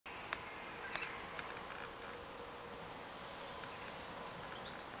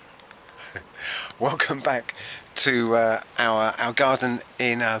Welcome back to our garden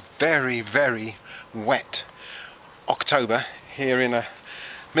in a very wet October here in the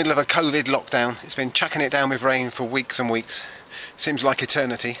middle of a COVID lockdown. It's been chucking it down with rain for weeks and weeks. Seems like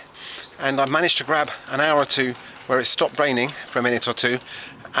eternity, and I've managed to grab an hour or two where it stopped raining for a minute or two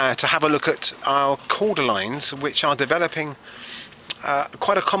to have a look at our cordylines, which are developing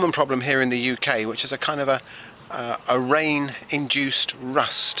quite a common problem here in the UK, which is a kind of a rain-induced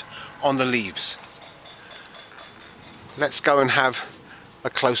rust on the leaves. Let's go and have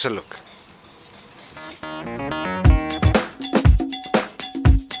a closer look.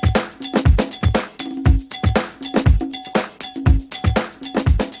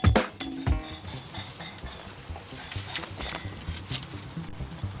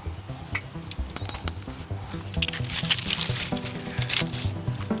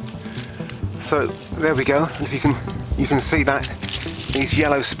 So there we go. If you can see that these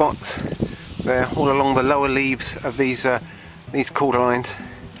yellow spots there all along the lower leaves of these cordylines.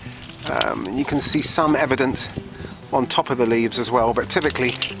 You can see some evidence on top of the leaves as well, but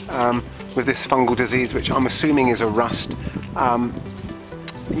typically with this fungal disease, which I'm assuming is a rust,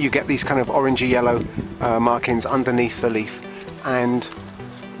 you get these kind of orangey yellow markings underneath the leaf, and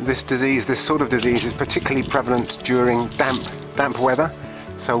this sort of disease is particularly prevalent during damp weather.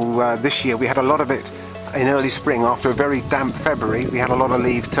 So this year we had a lot of it in early spring. After a very damp February, we had a lot of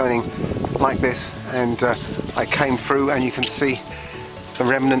leaves turning like this, and I came through and you can see the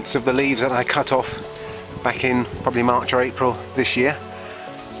remnants of the leaves that I cut off back in probably March or April this year.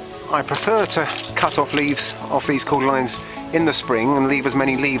 I prefer to cut off leaves off these cordylines in the spring and leave as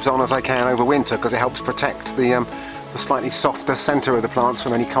many leaves on as I can over winter, because it helps protect the slightly softer centre of the plants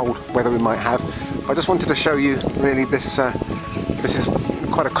from any cold weather we might have. But I just wanted to show you really this is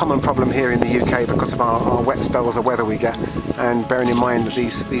quite a common problem here in the UK because of our wet spells of weather we get, and bearing in mind that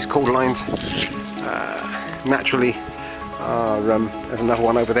these cordylines naturally are, there's another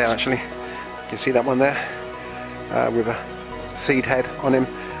one over there actually, you can see that one there with a seed head on him.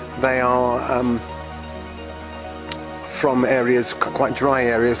 They are from areas, quite dry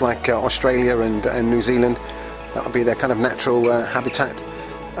areas like Australia and New Zealand. That would be their kind of natural habitat.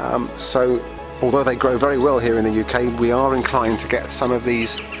 So although they grow very well here in the UK, we are inclined to get some of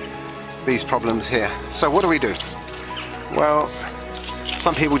these problems here. So what do? Well,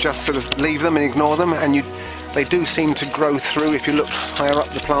 some people just sort of leave them and ignore them, and they do seem to grow through. If you look higher up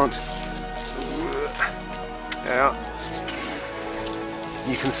the plant, yeah,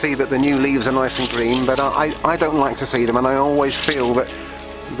 you can see that the new leaves are nice and green, but I don't like to see them, and I always feel that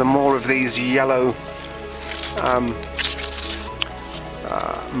the more of these yellow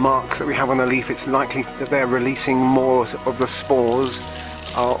marks that we have on the leaf, it's likely that they're releasing more of the spores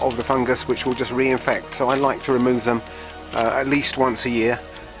of the fungus, which will just reinfect. So I like to remove them at least once a year,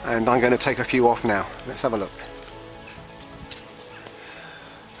 and I'm going to take a few off now. Let's have a look.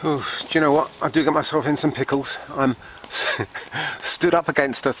 Ooh, do you know what? I do get myself in some pickles. I'm stood up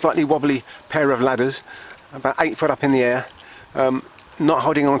against a slightly wobbly pair of ladders, about 8 foot up in the air, not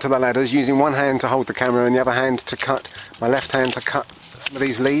holding on to the ladders, using one hand to hold the camera and the other hand to cut, my left hand to cut some of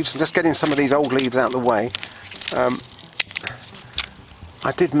these leaves. Just getting some of these old leaves out of the way.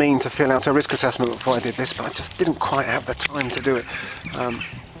 I did mean to fill out a risk assessment before I did this, but I just didn't quite have the time to do it. I'm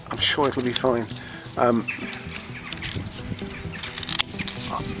sure it'll be fine.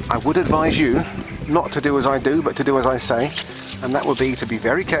 I would advise you not to do as I do, but to do as I say, and that would be to be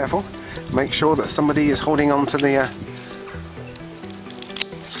very careful. Make sure that somebody is holding on to the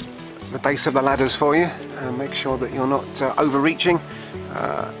base of the ladders for you, and make sure that you're not overreaching.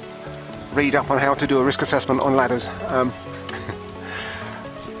 Read up on how to do a risk assessment on ladders.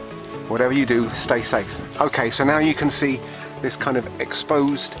 Whatever you do, stay safe. Okay, so now you can see this kind of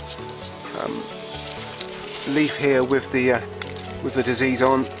exposed leaf here with the disease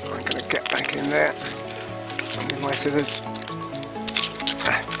on. I'm going to get back in there with my scissors.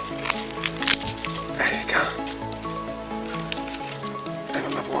 There you go. And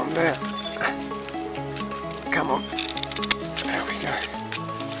another one there. Come on. There we go.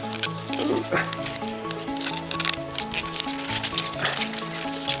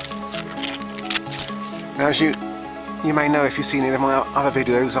 Now, as you may know if you've seen any of my other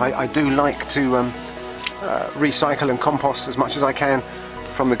videos, I do like to recycle and compost as much as I can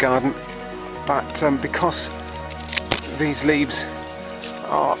from the garden, but because these leaves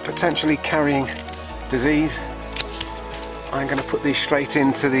are potentially carrying disease, I'm going to put these straight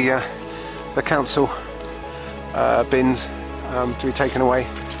into the council bins to be taken away.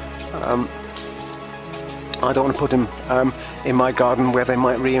 I don't want to put them in my garden where they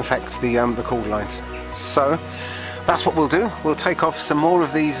might reinfect the cordylines. So that's what we'll do. We'll take off some more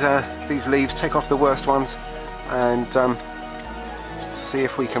of these leaves, take off the worst ones, and see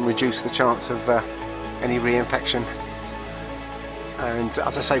if we can reduce the chance of any reinfection. And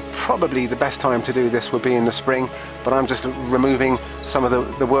as I say, probably the best time to do this would be in the spring, but I'm just removing some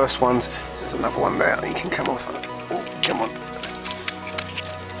of the worst ones. There's another one there, you can come off. Oh, come on.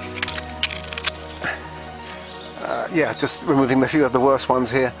 Yeah, just removing a few of the worst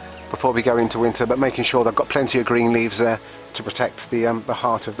ones here before we go into winter, but making sure they've got plenty of green leaves there to protect the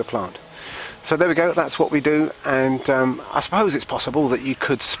heart of the plant. So there we go, that's what we do. And I suppose it's possible that you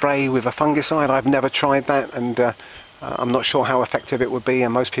could spray with a fungicide. I've never tried that, and I'm not sure how effective it would be,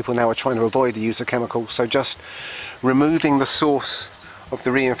 and most people now are trying to avoid the use of chemicals. So just removing the source of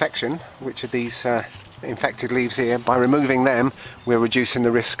the reinfection, which are these infected leaves here, by removing them we're reducing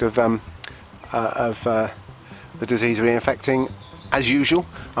the risk of the disease reinfecting. As usual,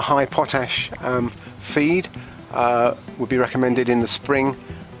 a high potash feed would be recommended in the spring,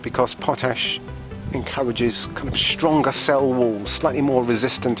 because potash encourages kind of stronger cell walls, slightly more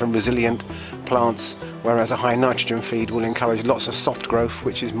resistant and resilient plants, whereas a high nitrogen feed will encourage lots of soft growth,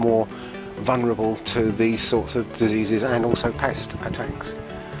 which is more vulnerable to these sorts of diseases and also pest attacks.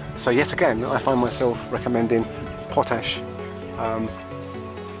 So yet again, I find myself recommending potash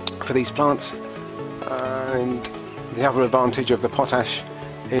for these plants. And the other advantage of the potash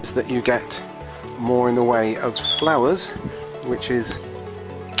is that you get more in the way of flowers, which is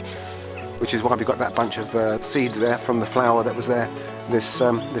why we got that bunch of seeds there from the flower that was there this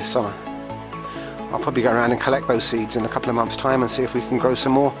summer. I'll probably go around and collect those seeds in a couple of months' time and see if we can grow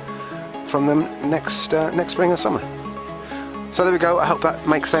some more from them next spring or summer. So there we go. I hope that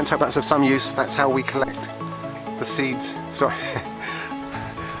makes sense. I hope that's of some use. That's how we collect the seeds. Sorry.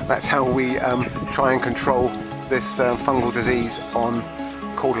 That's how we try and control this fungal disease on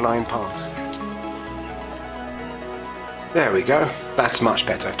cordyline palms. There we go, that's much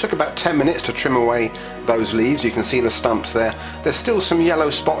better. It took about 10 minutes to trim away those leaves. You can see the stumps there. There's still some yellow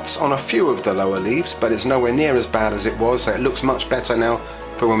spots on a few of the lower leaves, but it's nowhere near as bad as it was, so it looks much better now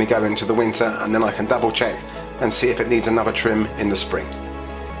for when we go into the winter, and then I can double check and see if it needs another trim in the spring.